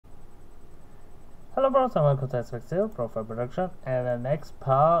Hello bros and welcome to Succubus Profile Production and the next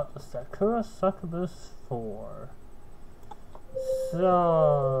part Sakura Succubus 4.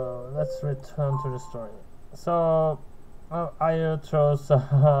 So let's return to the story. So I chose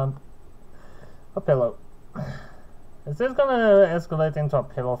a pillow. Is this gonna escalate into a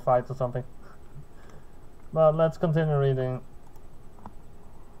pillow fight or something? But let's continue reading.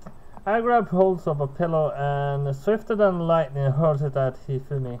 I grabbed hold of a pillow and swifter than lightning hurled it at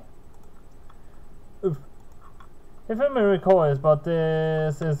Hifumi. Oof. Hifumi recoils, but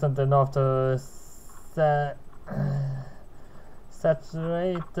this isn't enough to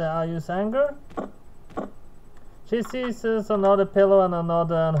saturate Ayu's anger. She seizes another pillow and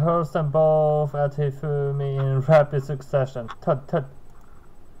another and hurls them both at Hifumi in rapid succession. Thud thud.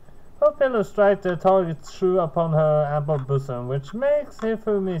 Her pillows strike the target true upon her ample bosom, which makes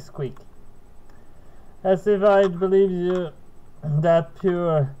Hifumi squeak. As if I'd believe you that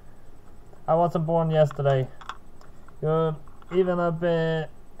pure. I wasn't born yesterday. You're even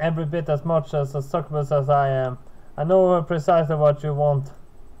every bit as much as a succubus as I am. I know precisely what you want.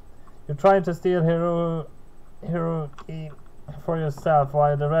 You're trying to steal Hiroki for yourself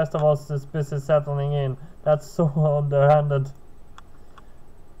while the rest of us is busy settling in. That's so underhanded.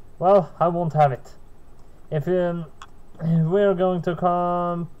 Well, I won't have it. If we're going to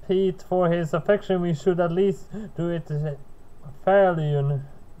compete for his affection, we should at least do it fairly,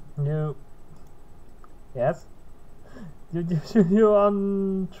 you yes? You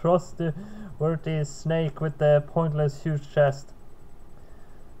untrustworthy snake with the pointless huge chest.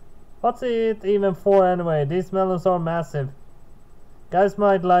 What's it even for anyway? These melons are massive. Guys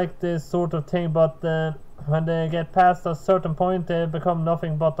might like this sort of thing, but when they get past a certain point, they become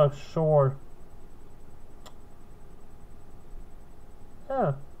nothing but a chore.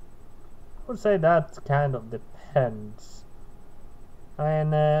 Yeah, I would say that kind of depends. I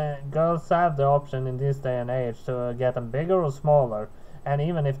mean, girls have the option in this day and age to get them bigger or smaller, and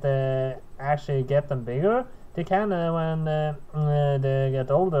even if they actually get them bigger, they can when they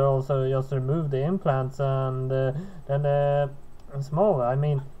get older also just remove the implants and then smaller. I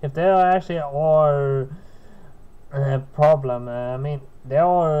mean, if there actually are a problem, I mean there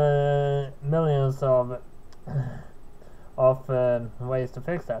are millions of ways to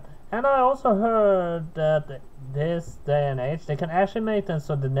fix that. And I also heard that this day and age they can actually make them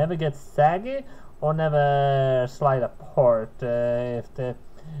so they never get saggy or never slide apart if they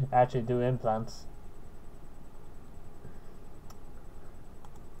actually do implants.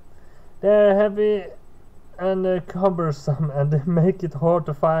 They're heavy and cumbersome, and they make it hard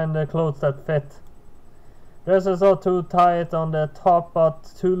to find clothes that fit. Dresses are too tight on the top but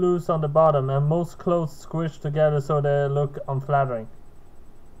too loose on the bottom, and most clothes squish together so they look unflattering.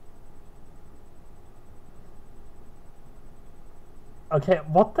 Okay,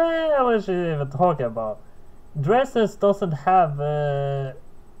 what the hell is she even talking about? Dresses doesn't have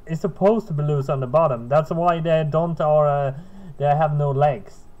it's supposed to be loose on the bottom. That's why they don't or they have no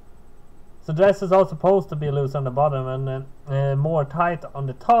legs. So dresses are supposed to be loose on the bottom and more tight on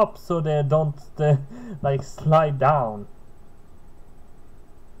the top, so they don't like slide down.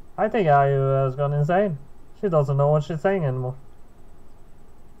 I think Ayu has gone insane. She doesn't know what she's saying anymore.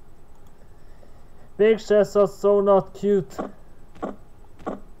 Big chests are so not cute.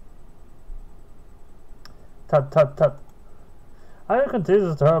 Tut tut tut. Ayu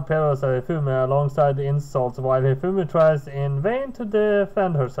continues to hurl pillows at Hifumi alongside the insults while Hifumi tries in vain to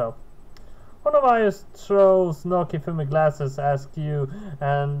defend herself. One of Ayu's throws knock Hifumi glasses askew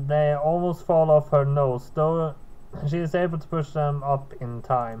and they almost fall off her nose, though she is able to push them up in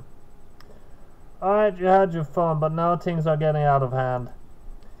time. Alright, you had your fun, but now things are getting out of hand.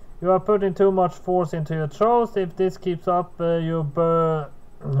 You are putting too much force into your throws. If this keeps up, you'll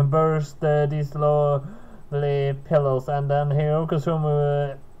burst these lovely pillows, and then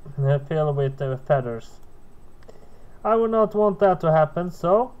Hirokazumi will fill with feathers. I would not want that to happen,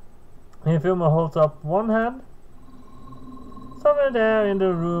 so Hifumi holds up one hand. Somewhere there in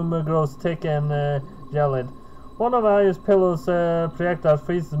the room grows thick and gelid. One of Ayu's pillows projectile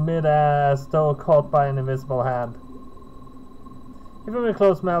freezes mid-air as though caught by an invisible hand. Hifumi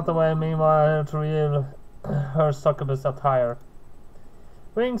clothes melt away, meanwhile to reveal her succubus attire.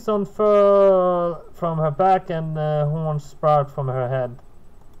 Wings unfurl from her back and horns sprout from her head.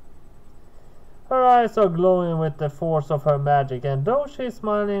 Her eyes are glowing with the force of her magic, and though she is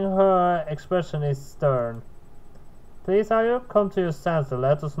smiling, her expression is stern. Please, Ayu, come to your senses.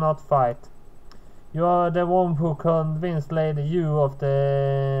 Let us not fight. You are the one who convinced Lady Yu of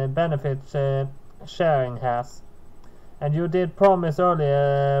the benefits sharing has. And you did promise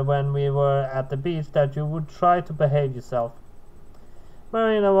earlier when we were at the beach that you would try to behave yourself.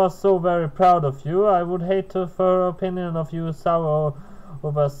 Marina was so very proud of you. I would hate to for her opinion of you sour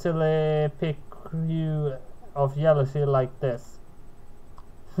over a silly pick you of jealousy like this.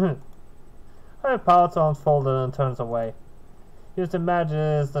 Her pouts unfolded and turns away. Just imagine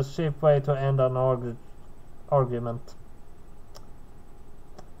it's the cheap way to end an argument.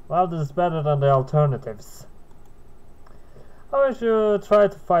 Well, this is better than the alternatives. I wish you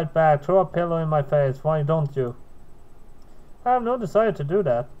tried to fight back. Throw a pillow in my face. Why don't you? I have no desire to do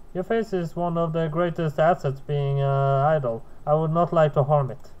that. Your face is one of the greatest assets being idle. I would not like to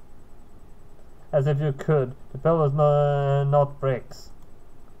harm it. As if you could. The pillow is not bricks.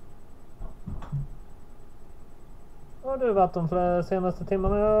 Vad har du varit de senaste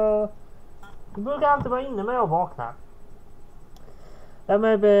timmarna? Du brukar alltid vara inne när jag vaknar. That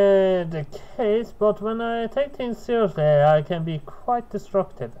may be the case, but when I take things seriously, I can be quite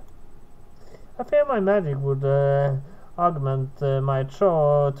destructive. I fear my magic would augment my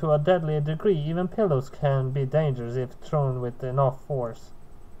throw to a deadly degree. Even pillows can be dangerous if thrown with enough force.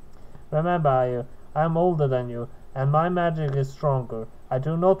 Remember, I am older than you, and my magic is stronger. I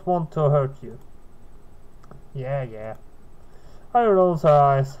do not want to hurt you. Yeah. I rolls her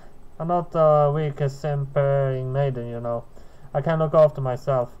eyes. I'm not a weak, simpering maiden, you know. I can look after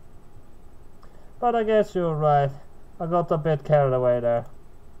myself. But I guess you're right. I got a bit carried away there.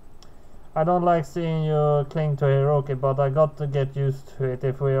 I don't like seeing you cling to Hiroki, but I got to get used to it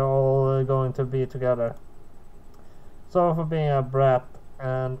if we're all going to be together. Sorry for being a brat,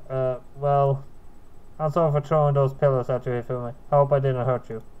 and, well, I'm sorry for throwing those pillows at you, Hifumi. I hope I didn't hurt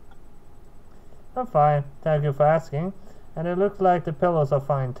you. I'm fine, thank you for asking, and it looks like the pillows are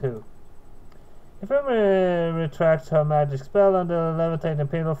fine too. Hifumi retracts her magic spell and the levitating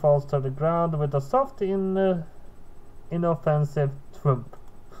pillow falls to the ground with a soft, inoffensive thump.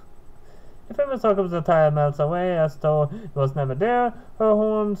 Hifumi's Succubus attire melts away as though it was never there. Her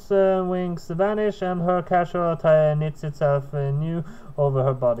horns, wings vanish, and her casual attire knits itself anew over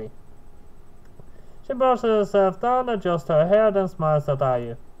her body. She brushes herself down, adjusts her hair, then smiles at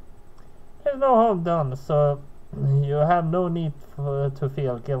Ayu. There's no harm done, so you have no need to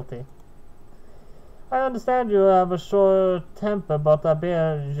feel guilty. I understand you have a short temper, but I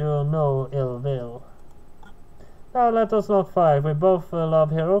bear you no ill will. Now let us not fight. We both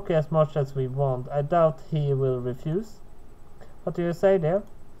love Hiroki as much as we want. I doubt he will refuse. What do you say, dear?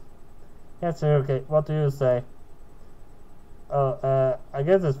 Yes, Hiroki, what do you say? I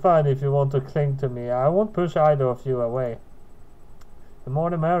guess it's fine if you want to cling to me. I won't push either of you away. The more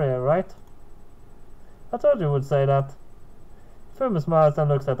the merrier, right? I thought you would say that. Hifumi smiles and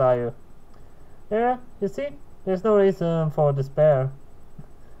looks at Ayu. Yeah, you see, there's no reason for despair.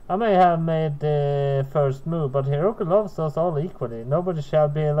 I may have made the first move, but Hiroki loves us all equally. Nobody shall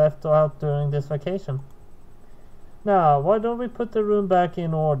be left out during this vacation. Now, why don't we put the room back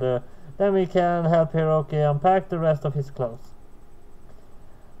in order? Then we can help Hiroki unpack the rest of his clothes.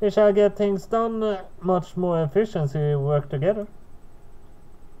 We shall get things done much more efficiently if we work together.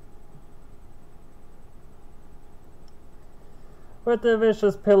 With the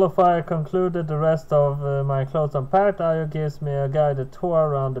vicious pillow fire concluded, the rest of my clothes unpacked, Ayu gives me a guided tour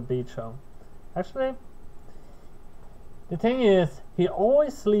around the beach home. Actually, the thing is, he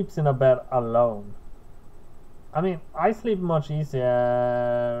always sleeps in a bed alone. I mean, I sleep much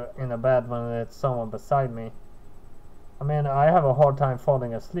easier in a bed when it's someone beside me. I mean, I have a hard time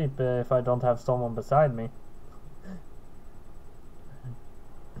falling asleep if I don't have someone beside me.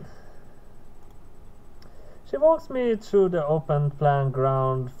 She walks me through the open-plan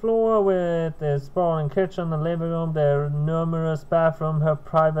ground floor with its sprawling kitchen and living room, their numerous bathroom, her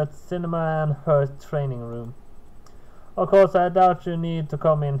private cinema, and her training room. Of course, I doubt you need to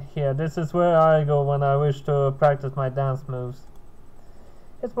come in here. This is where I go when I wish to practice my dance moves.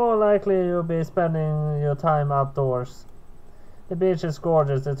 It's more likely you'll be spending your time outdoors. The beach is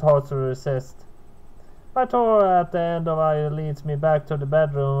gorgeous, it's hard to resist. My tour at the end of Ayu leads me back to the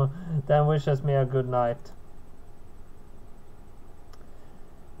bedroom, then wishes me a good night.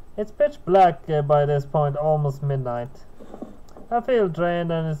 It's pitch black by this point, almost midnight. I feel drained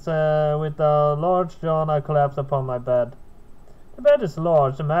and it's with a large yawn I collapse upon my bed. The bed is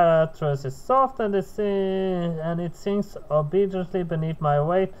large, the mattress is soft, and it sinks obediently beneath my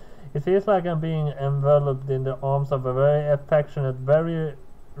weight. It feels like I'm being enveloped in the arms of a very affectionate, very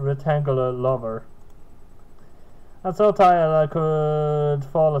rectangular lover. I'm so tired I could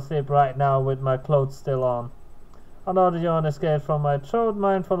fall asleep right now with my clothes still on. Another yawn escaped from my throat.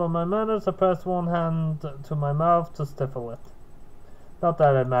 Mindful of my manners, I pressed one hand to my mouth to stifle it. Not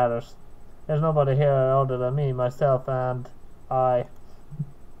that it matters. There's nobody here other than me, myself, and I.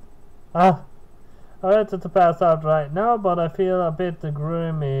 I I'm ready to pass out right now, but I feel a bit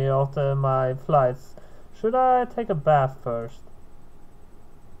grimy after my flights. Should I take a bath first?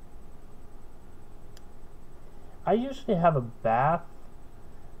 I usually have a bath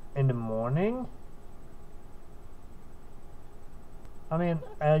in the morning. I mean,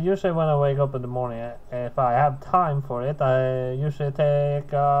 usually when I wake up in the morning, if I have time for it, I usually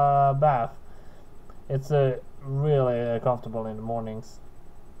take a bath. It's really comfortable in the mornings.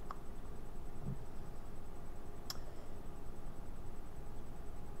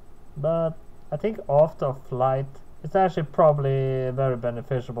 But I think after a flight, it's actually probably very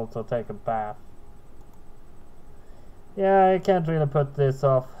beneficial to take a bath. Yeah, I can't really put this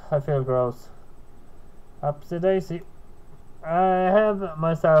off. I feel gross. Upsy daisy. I have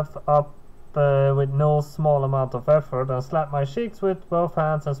myself up with no small amount of effort and slap my cheeks with both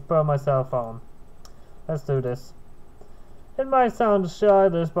hands and spur myself on. Let's do this. It might sound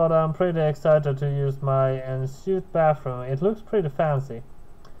childish, but I'm pretty excited to use my ensuite bathroom. It looks pretty fancy.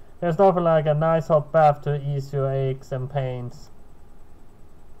 There's nothing like a nice hot bath to ease your aches and pains.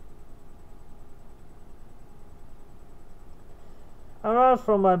 I rise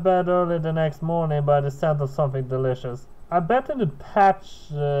from my bed early the next morning by the scent of something delicious. I bet in the patch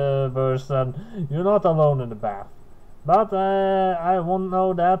version you're not alone in the bath. But I won't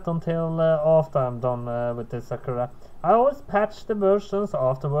know that until after I'm done with this Sakura. I always patch the versions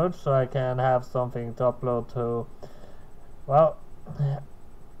afterwards so I can have something to upload to. Well,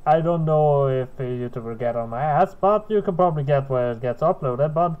 I don't know if YouTube will get on my ass, but you can probably get where it gets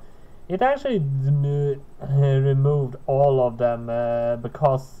uploaded. But it actually removed all of them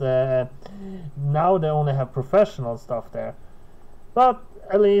because now they only have professional stuff there. But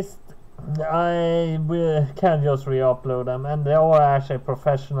at least I can just re-upload them, and they are actually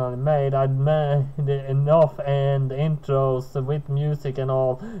professionally made. I made enough and intros with music and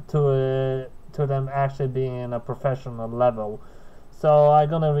all to them actually being in a professional level. So I'm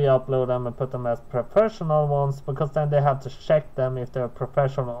gonna re-upload them and put them as professional ones, because then they have to check them if they're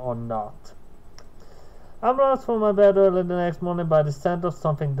professional or not. I'm roused from my bed early the next morning by the scent of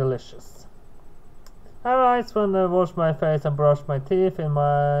something delicious. I rise when I wash my face and brush my teeth in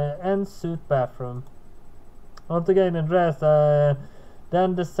my ensuite bathroom. After getting dressed, I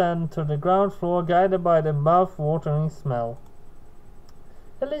then descend to the ground floor, guided by the mouth-watering smell.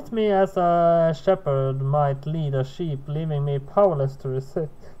 It leads me as a shepherd might lead a sheep, leaving me powerless to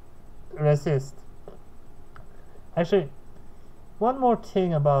resist. Actually, one more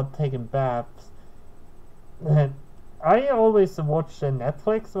thing about taking baths. I always watch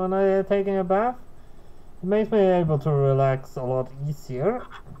Netflix when I'm taking a bath. It makes me able to relax a lot easier.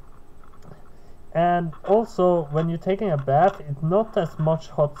 And also, when you're taking a bath, it's not as much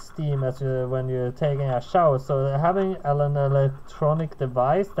hot steam as when you're taking a shower. So having an electronic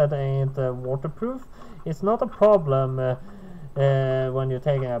device that ain't waterproof is not a problem when you're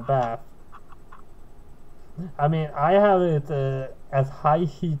taking a bath. I mean, I have it as high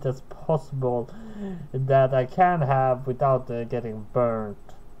heat as possible that I can have without getting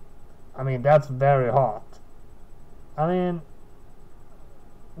burnt. I mean, that's very hot. I mean,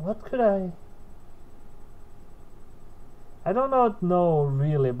 what could I don't know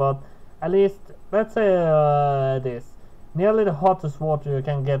really, but at least let's say this. Nearly the hottest water you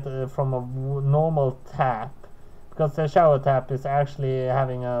can get from a normal tap, because the shower tap is actually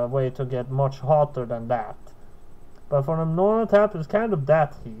having a way to get much hotter than that. But for a normal tap, it's kind of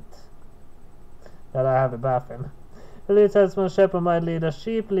that heat that I have a bath in. At least as my shepherd might lead a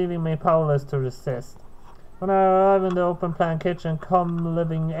sheep, leaving me powerless to resist. When I arrive in the open plan kitchen cum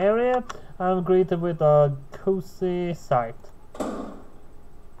living area, I am greeted with a cozy sight.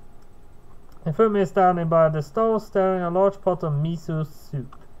 Ifumi is standing by the stove, stirring a large pot of miso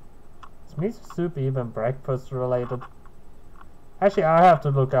soup. Is miso soup even breakfast related? Actually, I have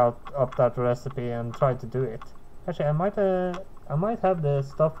to look up that recipe and try to do it. Actually, I might have the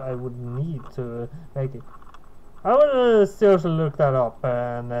stuff I would need to make it. I will seriously look that up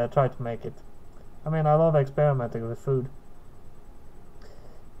and try to make it. I mean, I love experimenting with food.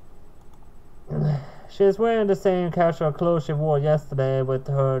 She is wearing the same casual clothes she wore yesterday, with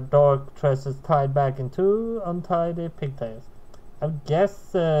her dark tresses tied back in two untidy pigtails. I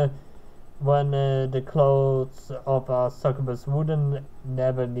guess when the clothes of a succubus wouldn't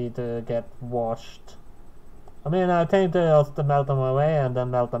never need to get washed. I mean, I think they just melt them away and then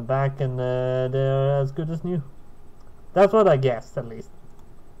melt them back, and they're as good as new. That's what I guessed, at least.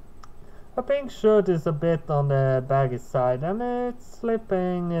 Her pink shirt is a bit on the baggy side, and it's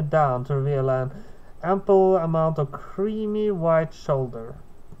slipping down to reveal an ample amount of creamy white shoulder.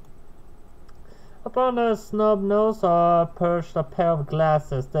 Upon her snub nose are perched a pair of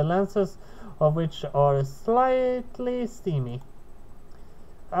glasses, the lenses of which are slightly steamy.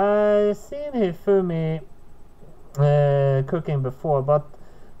 I've seen Hifumi cooking before, but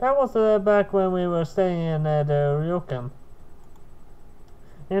that was back when we were staying in the ryokan.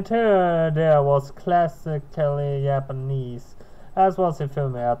 Interior there was classically Japanese, as was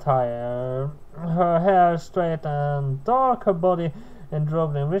Hifumi attire. Her hair straight and dark, her body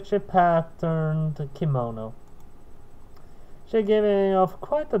enrobed in richly patterned kimono. She's giving off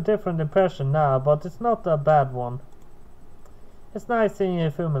quite a different impression now, but it's not a bad one. It's nice seeing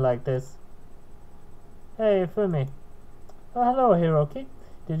Hifumi like this. Hey, Hifumi. Oh, hello, Hiroki.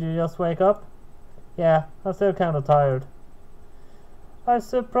 Did you just wake up? Yeah, I'm still kind of tired. I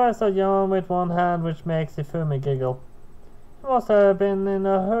suppress a yawn with one hand, which makes Hifumi giggle. You must have been in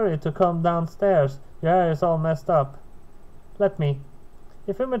a hurry to come downstairs. Your hair is all messed up. Let me.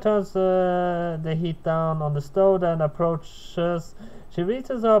 Hifumi turns the heat down on the stove and approaches. She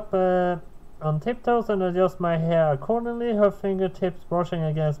reaches up on tiptoes and adjusts my hair accordingly, her fingertips brushing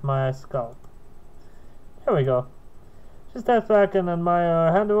against my scalp. Here we go. She steps back and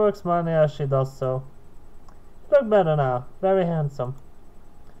admires her handiwork, smiling as she does so. You look better now. Very handsome.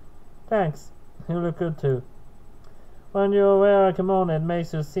 Thanks. You look good too. When you wear a kimono, it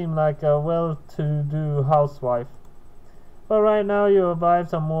makes you seem like a well-to-do housewife. But right now, your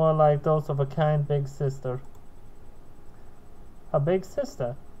vibes are more like those of a kind big sister. A big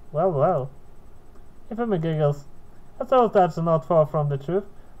sister? Well, well. Hifumi giggles. I suppose that's not far from the truth.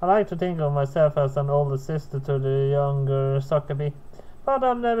 I like to think of myself as an older sister to the younger Succubus, but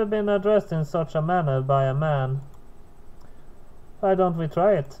I've never been addressed in such a manner by a man. Why don't we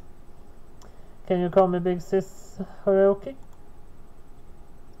try it? Can you call me Big Sis Hiroki?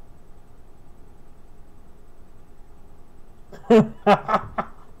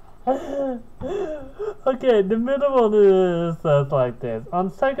 Okay, the middle one is like this.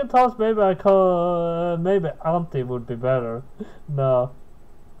 On second thoughts, maybe I call maybe Auntie would be better. No.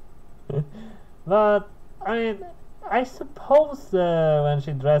 But I mean, I suppose when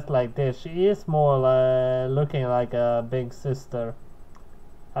she dressed like this, she is more looking like a big sister.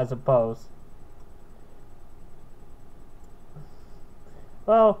 I suppose.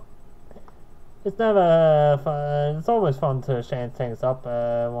 Well, it's never fun. It's always fun to change things up.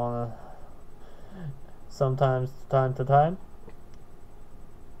 Sometimes, time to time.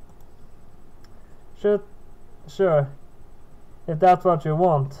 Sure. If that's what you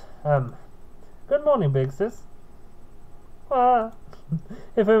want. Good morning, Big Sis.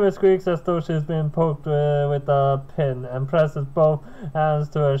 Hifumi squeaks as though she's been poked with a pin and presses both hands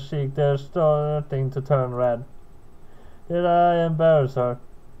to her cheek. They're starting to turn red. Did I embarrass her?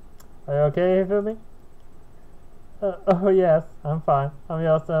 Are you okay, Hifumi? Oh yes, I'm fine. I'm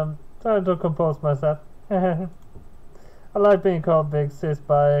just trying to compose myself. I like being called Big Sis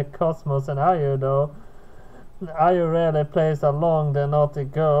by Cosmos and Ayu, though. Ayu rarely plays along the naughty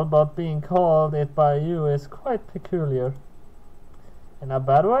girl, but being called it by you is quite peculiar. In a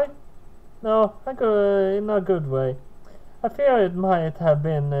bad way? No, in a good way. I fear it might have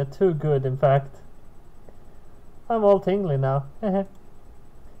been too good, in fact. I'm all tingly now.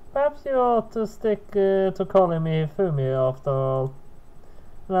 Perhaps you ought to stick to calling me Hifumi after all.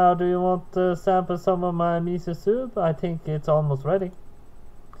 Now, do you want to sample some of my miso soup? I think it's almost ready.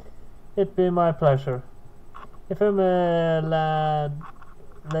 It'd be my pleasure. Hifumi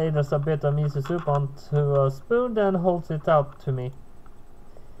ladles a bit of miso soup onto a spoon, then holds it out to me.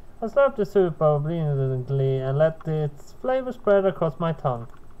 I slurp the soup obediently and let its flavor spread across my tongue.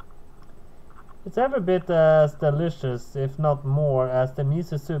 It's every bit as delicious, if not more, as the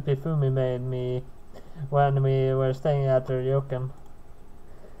miso soup Hifumi made me when we were staying at the ryokan.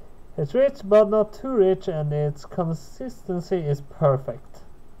 It's rich, but not too rich, and its consistency is perfect.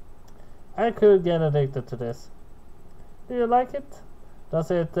 I could get addicted to this. Do you like it? Does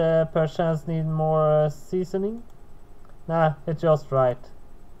it perchance need more seasoning? Nah, it's just right.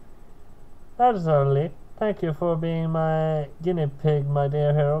 That's early. Thank you for being my guinea pig, my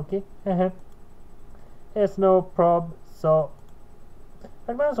dear Hiroki. It's no prob, so...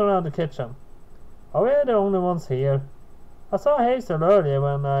 I glance around the kitchen. Are we the only ones here? I saw Hazel earlier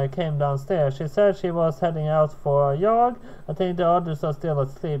when I came downstairs. She said she was heading out for a jog. I think the others are still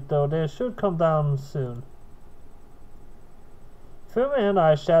asleep, though they should come down soon. Fumi and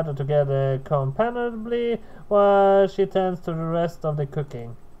I chatted together companionably while she tends to the rest of the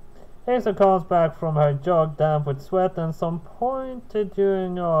cooking. Hazel comes back from her jog damp with sweat and some pointed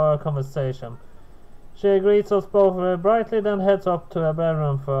during our conversation. She greets us both very brightly, then heads up to her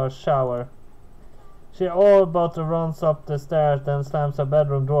bedroom for a shower. She all but runs up the stairs, then slams her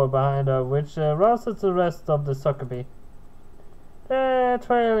bedroom door behind her, which rouses the rest of the Succubus. They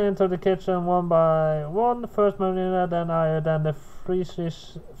trail into the kitchen one by one, first Marina, then Ayo, then the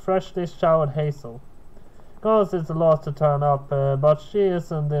freshly showered Hazel. Cause it's a lot to turn up, but she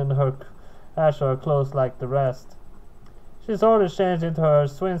isn't in her casual clothes like the rest. She's already changed into her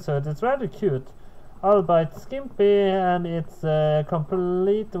swimsuit. It's rather cute, albeit skimpy, and it's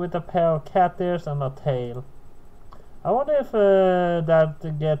complete with a pair of cat ears and a tail. I wonder if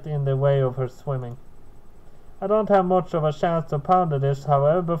that get in the way of her swimming. I don't have much of a chance to pound the dish,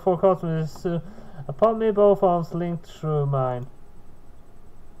 however, before Cosmos is upon me, both arms linked through mine.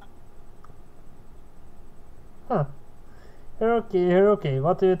 Huh. Hiroki,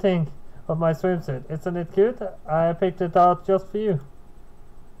 what do you think of my swimsuit? Isn't it cute? I picked it out just for you.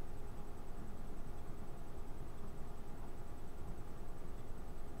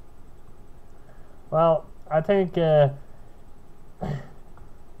 Well, I think,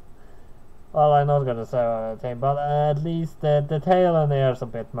 well, I'm not gonna say what I think, but at least the tail and the ears a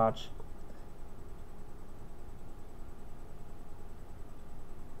bit much.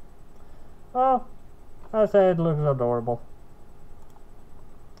 Well, I say it looks adorable.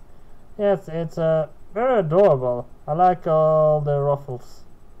 Yes, it's very adorable. I like all the ruffles.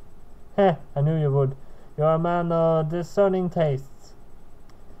 Heh, I knew you would. You're a man of discerning tastes.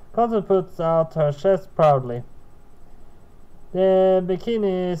 Constance puts out her chest proudly. The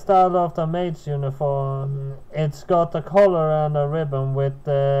bikini is styled after a maid's uniform. It's got a collar and a ribbon with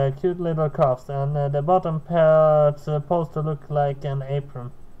cute little cuffs, and the bottom part's supposed to look like an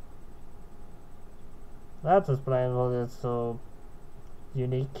apron. That explains why it's so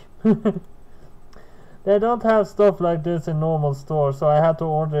unique. They don't have stuff like this in normal stores, so I had to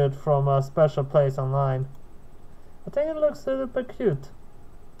order it from a special place online. I think it looks super cute.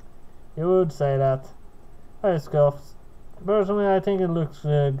 You would say that. I scoffs. Personally, I think it looks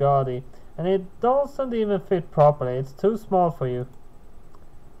gaudy, and it doesn't even fit properly. It's too small for you.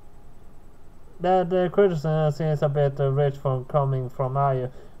 That criticism seems a bit rich from coming from Ayu.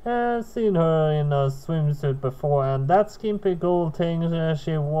 I've seen her in a swimsuit before, and that skimpy gold thing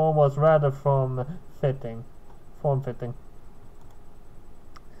she wore was rather form-fitting.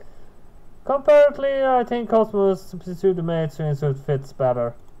 Comparatively, I think Cosmos' pseudo-made swimsuit fits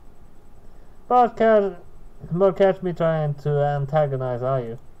better. But catch me trying to antagonize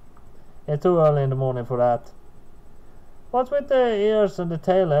Ayu. It's too early in the morning for that. What's with the ears and the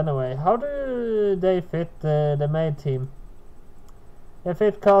tail anyway? How do they fit the maid team? If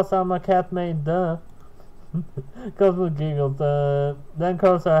it cause I'm a cat maid, duh. Cosmo giggled, then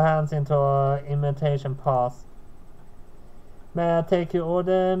curls her hands into an imitation pause. May I take your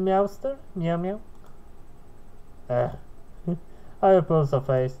order, Meowster? Meow meow. I pulls her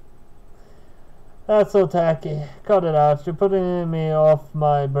face. That's so tacky. Cut it out. You're putting me off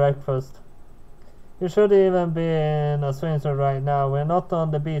my breakfast. You should even be in a swimsuit right now. We're not on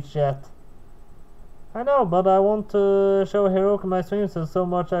the beach yet. I know, but I want to show Hiroki my swimsuit so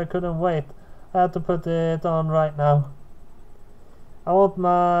much I couldn't wait. I had to put it on right now. I want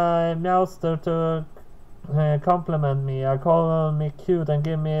my Meowster to compliment me. I call me cute and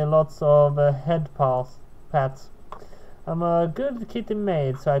give me lots of head pats. I'm a good kitty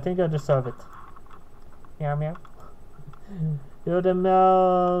maid, so I think I deserve it. Meow meow. You're the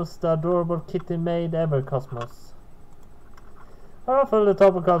most adorable kitty maid ever, Cosmos. I ruffle the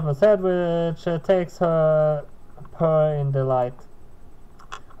top of Cosmos' head, which takes her purr in delight.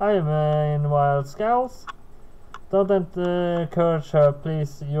 I am in wild scowls. Don't encourage her,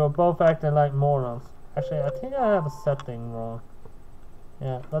 please. You're both acting like morons. Actually, I think I have a setting wrong.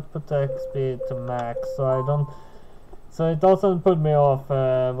 Yeah, let's put the XP to max, so it doesn't put me off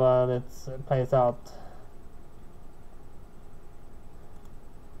while it plays out.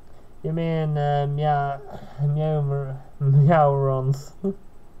 You mean meowrons?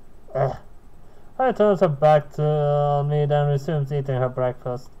 I turns her back on me, then resumes eating her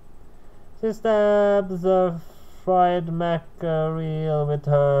breakfast. She stabs the fried mackerel with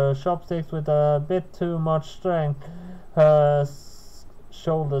her chopsticks with a bit too much strength, her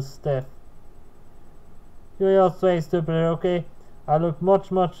shoulders stiff. You just way stupid, okay? I look much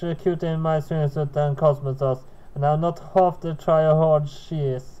cuter in my swimsuit than Cosmos does, and I'm not half the try-hard she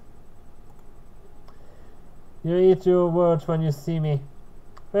is. You eat your words when you see me.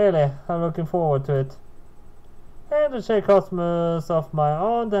 Really, I'm looking forward to it. And shake Cosmos off my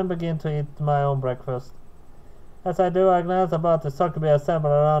arm, then begin to eat my own breakfast. As I do, I glance about the Succubus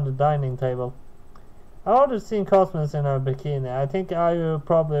assembled around the dining table. I already seen Cosmos in her bikini. I think I will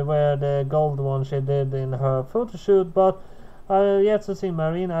probably wear the gold one she did in her photo shoot, but I've yet to see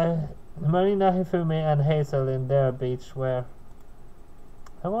Marina, Hifumi, and Hazel in their beach wear.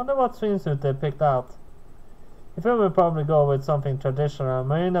 I wonder what swimsuit they picked out. Ifumi will probably go with something traditional,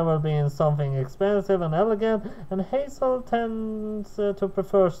 Marina will be in something expensive and elegant, and Hazel tends to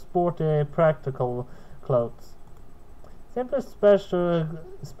prefer sporty, practical clothes. Simply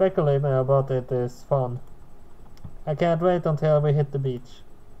speculating about it is fun. I can't wait until we hit the beach.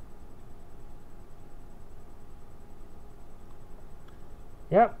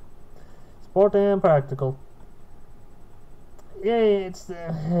 Yep, sporty and practical. Yay, it's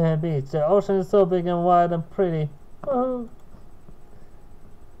the beach. The ocean is so big and wide and pretty. Woohoo!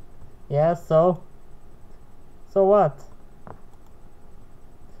 Yeah, so? So what?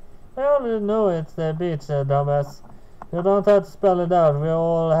 I already know it's the beach, dumbass. You don't have to spell it out. We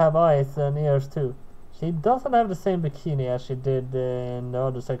all have eyes and ears too. She doesn't have the same bikini as she did in the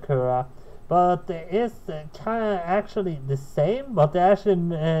other Sakura, but it's kind of actually the same, but they actually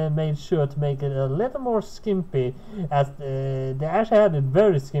made sure to make it a little more skimpy, as they actually had it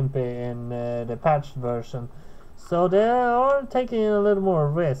very skimpy in the patched version. So they are taking a little more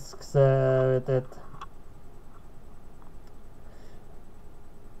risks with it.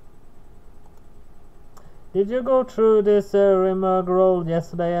 Did you go through this rigmarole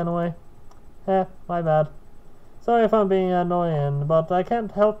yesterday anyway? My bad. Sorry if I'm being annoying, but I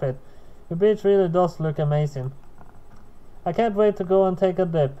can't help it. Your beach really does look amazing. I can't wait to go and take a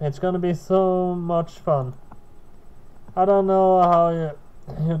dip. It's gonna be so much fun. I don't know how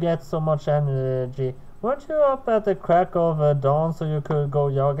you get so much energy. Weren't you up at the crack of dawn so you could go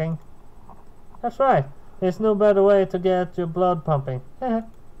jogging? That's right. There's no better way to get your blood pumping. I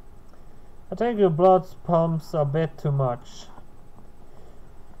think your blood pumps a bit too much.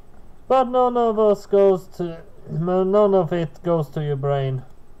 But none of it goes to your brain.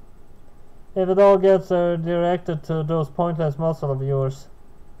 If it all gets directed to those pointless muscles of yours.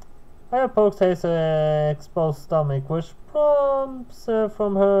 I have poked Hazel's exposed stomach, which prompts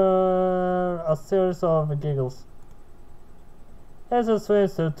from her a series of giggles. Hazel's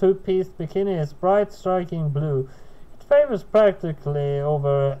swimsuit two-piece bikini is bright, striking blue. It favors practically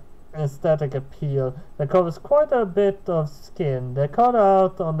over aesthetic appeal that covers quite a bit of skin. The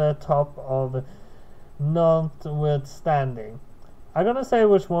cutout on the top of notwithstanding. I'm gonna say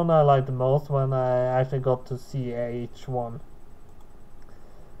which one I like the most when I actually got to see each one.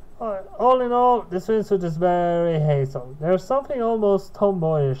 All in all, the swimsuit is very Hazel. There's something almost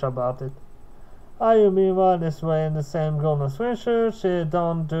tomboyish about it. Ayu meanwhile is wearing the same golden swimsuit she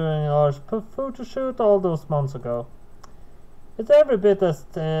donned during our photo shoot all those months ago. It's every bit as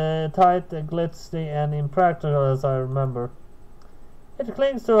tight, glitzy and impractical as I remember. It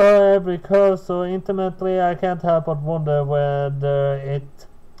clings to her every curve so intimately I can't help but wonder whether it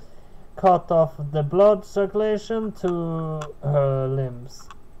cut off the blood circulation to her limbs.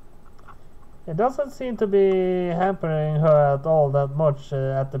 It doesn't seem to be hampering her at all that much,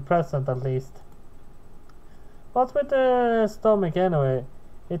 at the present at least. What's with the stomach anyway?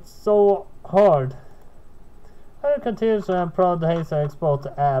 It's so hard. I continue to prod Hazel exposed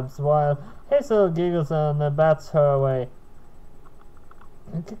abs, while Hazel giggles and bats her away.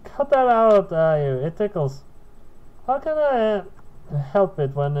 Cut that out, you. It tickles. How can I help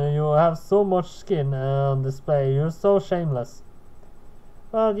it when you have so much skin on display? You're so shameless.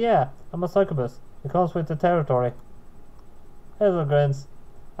 Well, yeah, I'm a succubus. It comes with the territory. Hazel grins.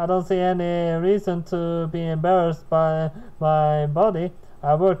 I don't see any reason to be embarrassed by my body.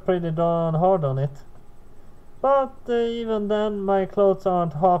 I worked pretty darn hard on it. But even then, my clothes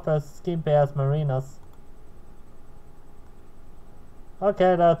aren't half as skimpy as Marina's.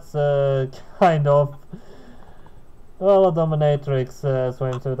 Okay, that's kind of, well, a dominatrix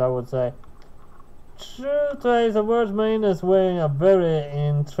swimsuit, I would say. True to Hazel's words, Marina is wearing a very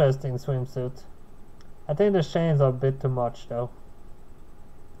interesting swimsuit. I think the chains are a bit too much, though.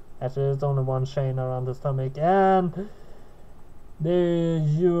 Actually, there's only one chain around the stomach, and there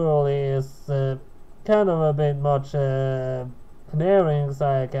usually is kind of a bit much earrings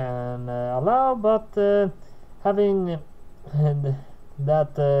I can allow, but having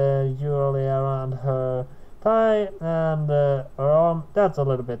that usually around her thigh and her arm, that's a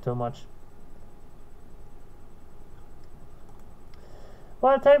little bit too much.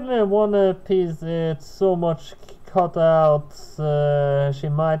 Well, technically one piece it's so much cut out, she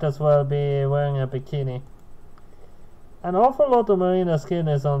might as well be wearing a bikini. An awful lot of Marina's skin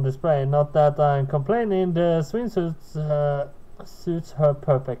is on display, not that I'm complaining, the swimsuit suits her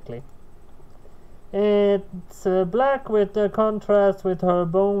perfectly. It's black with the contrast with her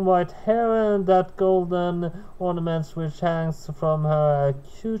bone white hair and that golden ornaments which hangs from her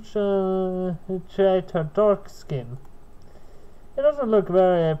accentuate her dark skin. It doesn't look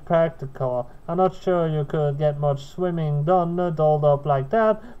very practical. I'm not sure you could get much swimming done dolled up like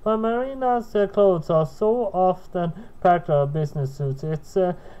that, but Marina's clothes are so often practical business suits.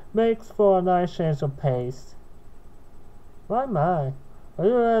 It makes for a nice change of pace. My. Are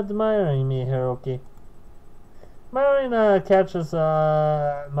you admiring me, Hiroki? Marina catches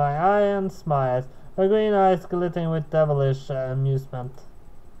my eye and smiles, her green eyes glittering with devilish amusement.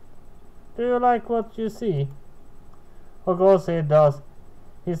 Do you like what you see? Of course he does.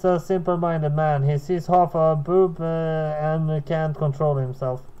 He's a simple-minded man. He sees half a boob and can't control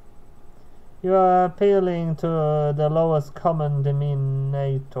himself. You are appealing to the lowest common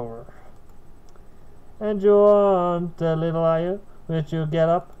denominator. And you aren't the little Ayu, which you get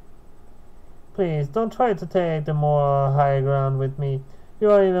up? Please, don't try to take the more high ground with me.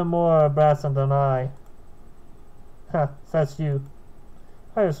 You are even more brazen than I. Ha, says you.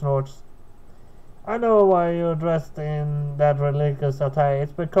 Ayu snorts. I know why you're dressed in that religious attire.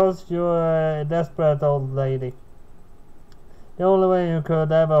 It's because you're a desperate old lady. The only way you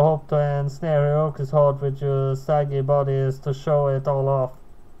could ever hope to ensnare Hiroki's heart with your saggy body is to show it all off.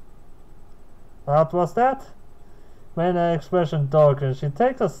 What was that? Marina's expression darkens. She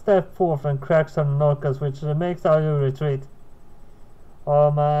takes a step forward and cracks her knuckles, which makes Ayu retreat. Oh,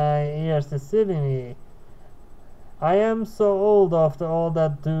 my ears deceiving me. I am so old after all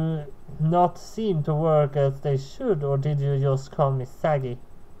that do not seem to work as they should, or did you just call me saggy?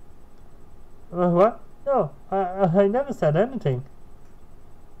 What? No, I never said anything.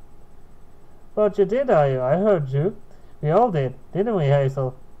 But you did, Ayu. I heard you. We all did, didn't we,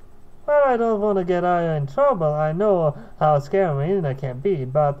 Hazel? Well, I don't want to get Ayu in trouble. I know how scary Marina can be,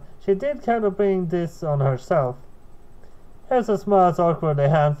 but she did kind of bring this on herself. Hazel smiles awkwardly,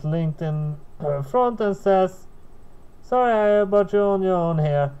 hands linked in her front, and says, Sorry, Ayu, but you're on your own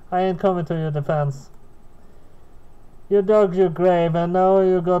here. I ain't coming to your defense. You dug your grave, and now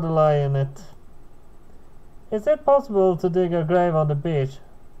you gotta lie in it. Is it possible to dig a grave on the beach?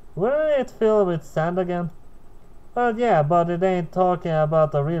 Wouldn't it fill with sand again? Well, yeah, but it ain't talking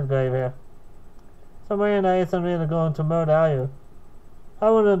about a real grave here. So Marina isn't really going to murder Ayu. I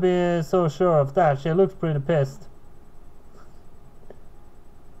wouldn't be so sure of that. She looks pretty pissed.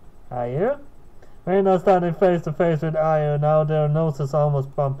 Ayu? Marina standing face to face with Ayu, now their noses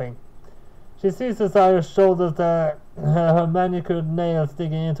almost bumping. She seizes Ayu's shoulders, her manicured nails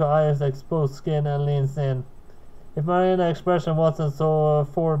digging into Ayu's exposed skin, and leans in. If Marina's expression wasn't so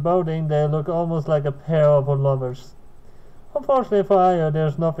foreboding, they look almost like a pair of lovers. Unfortunately for Ayu,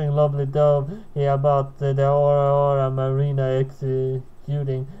 there's nothing lovely about the aura Marina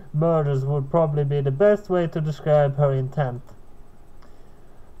executing. Murders would probably be the best way to describe her intent.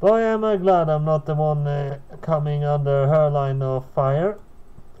 Boy, am I glad I'm not the one coming under her line of fire.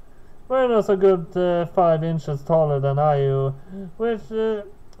 Marina's a good 5 inches taller than Ayu,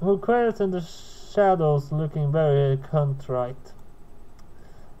 who crouches in the shadows looking very contrite.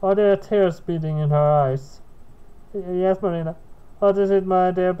 Are there tears beating in her eyes? Yes, Marina. What is it, my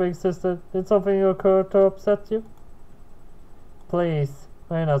dear big sister? Did something occur to upset you? Please,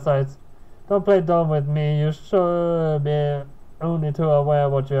 Marina sighs. Don't play dumb with me. You should be only too aware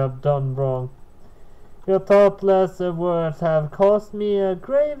what you have done wrong. Your thoughtless words have caused me a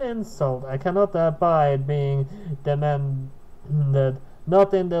grave insult. I cannot abide being demanded,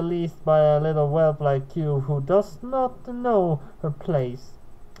 not in the least by a little whelp like you who does not know her place.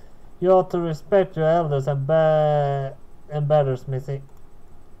 You ought to respect your elders and betters, Missy.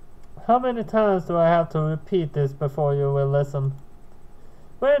 How many times do I have to repeat this before you will listen?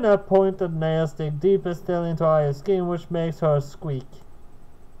 Marina pointed nails dig deeper still into Ayu's skin, which makes her squeak.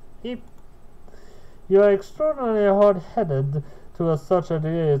 Eep. You are extraordinarily hard-headed to such a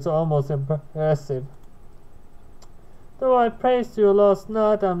degree it's almost impressive. Though I praised you last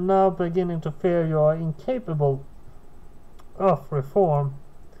night, I'm now beginning to fear you are incapable of reform.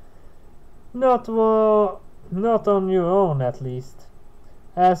 Not on your own, at least.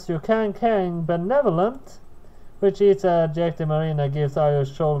 As you can benevolent, which is an adjective Marina gives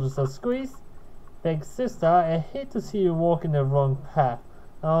Ayu's shoulders a squeeze. Big sister, I hate to see you walking the wrong path.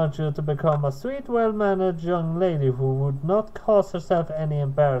 I want you to become a sweet, well-mannered young lady who would not cause herself any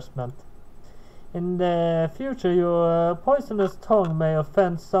embarrassment. In the future, your poisonous tongue may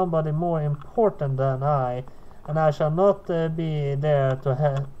offend somebody more important than I, and I shall not be there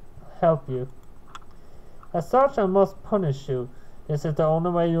to help you. As such, I must punish you. This is the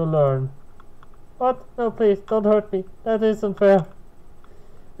only way you learn. What? No, please, don't hurt me. That isn't fair.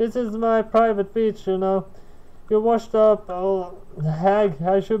 This is my private beach, you know. You washed up, hag.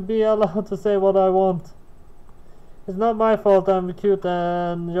 I should be allowed to say what I want. It's not my fault I'm cute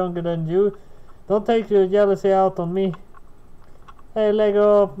and younger than you. Don't take your jealousy out on me. Hey, let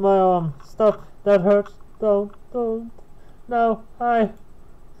go of my arm. Stop. That hurts. Don't. No, I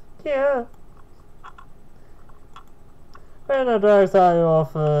can't. Marina drags Ayu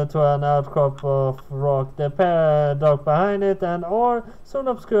off to an outcrop of rock. The pair duck behind it and are soon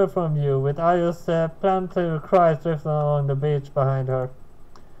obscured from view, with Ayu's plaintive cries drifting along the beach behind her.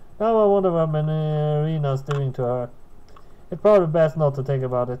 Now I wonder what Marina's doing to her. It's probably best not to think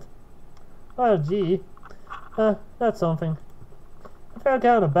about it. Well, gee. That's something. I feel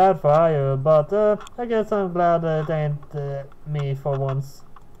kind of bad for Ayu, but I guess I'm glad it ain't me for once.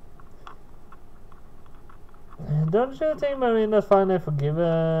 Don't you think Marina's finally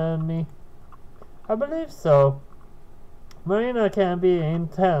forgiven me? I believe so. Marina can be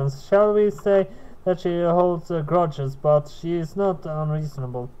intense. Shall we say that she holds grudges, but she is not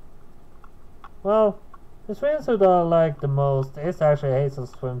unreasonable. Well, the swimsuit I like the most is actually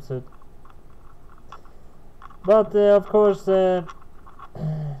Hazel's swimsuit. But of course, the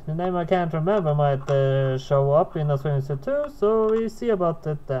name I can't remember might show up in a swimsuit too, so we see about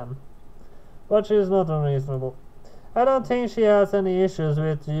it then. But she is not unreasonable. I don't think she has any issues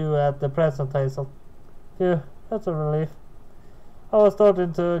with you at the present, Hazel. Phew, that's a relief. I was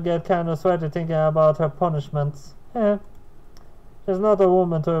starting to get kind of sweaty thinking about her punishments. She's not a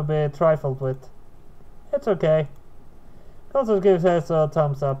woman to be trifled with. It's okay. Constance gives Hazel a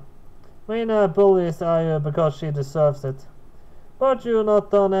thumbs up. Marina bullies Ayu because she deserves it. But you've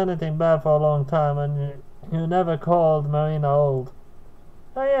not done anything bad for a long time, and you never called Marina old.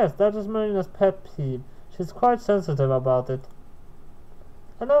 Ah yes, that is Marina's pet peeve. She's quite sensitive about it.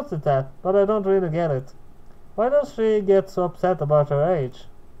 I noticed that, but I don't really get it. Why does she get so upset about her age?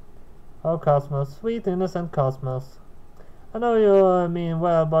 Oh, Cosmos, sweet innocent Cosmos. I know you mean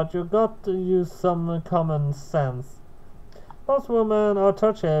well, but you got to use some common sense. Most women are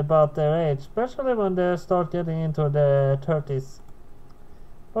touchy about their age, especially when they start getting into their 30s.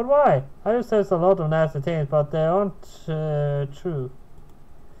 But why? Ayu says a lot of nasty things, but they aren't true.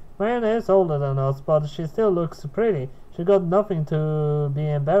 Marina is older than us, but she still looks pretty. She got nothing to be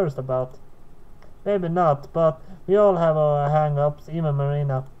embarrassed about. Maybe not, but we all have our hang-ups, even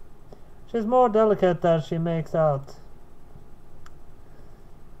Marina. She's more delicate than she makes out.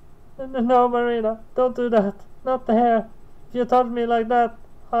 No, Marina, don't do that. Not the hair. If you touch me like that,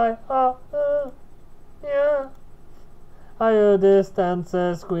 yeah. Ayu distance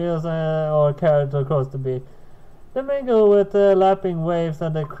squeals or carried across the beach. They mingle with the lapping waves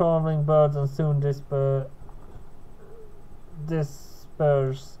and the crawling birds and soon disperse.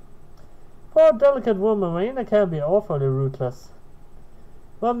 For a delicate woman, Marina can be awfully ruthless.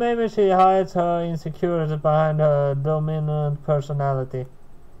 But maybe she hides her insecurity behind her dominant personality.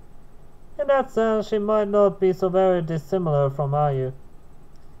 In that sense, she might not be so very dissimilar from Ayu.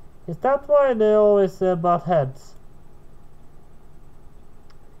 Is that why they always butt heads?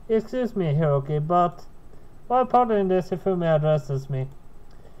 Excuse me, Hiroki, but while pondering this, Hifumi addresses me.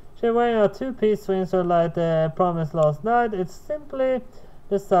 She's wearing a two-piece swimsuit like I promised last night. It's simply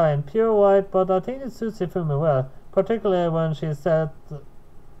designed, pure white, but I think it suits Hifumi well, particularly when she's set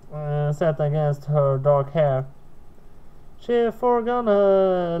against her dark hair. She forgone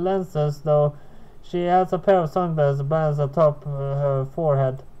her lenses, though. She has a pair of sunglasses balanced atop her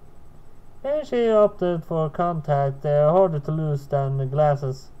forehead. Maybe she opted for contact. They're harder to lose than the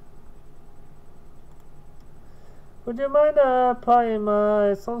glasses. Would you mind applying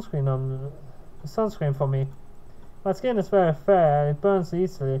my sunscreen for me? My skin is very fair and it burns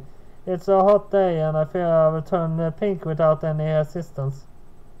easily. It's a hot day and I fear I will turn pink without any assistance.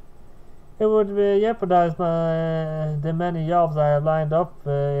 It would jeopardize the many jobs I have lined up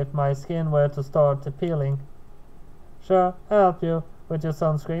if my skin were to start peeling. Sure, I'll help you with your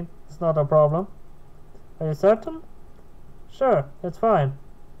sunscreen. It's not a problem. Are you certain? Sure, it's fine.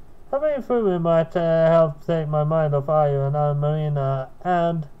 Having Fumi might help take my mind off Ayu and Marina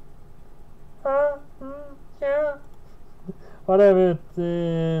and... yeah. Whatever it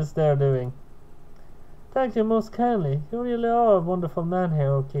is they're doing. Thank you most kindly. You really are a wonderful man,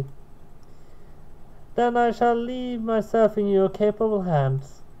 Hiroki. Then I shall leave myself in your capable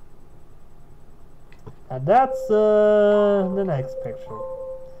hands. And that's the next picture.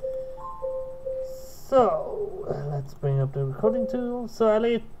 So, let's bring up the recording tool. So,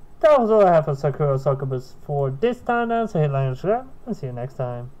 Ellie, that was all I have for Sakura Succubus for this time then. So hit like and subscribe, and see you next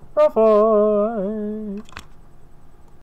time. Bye-bye!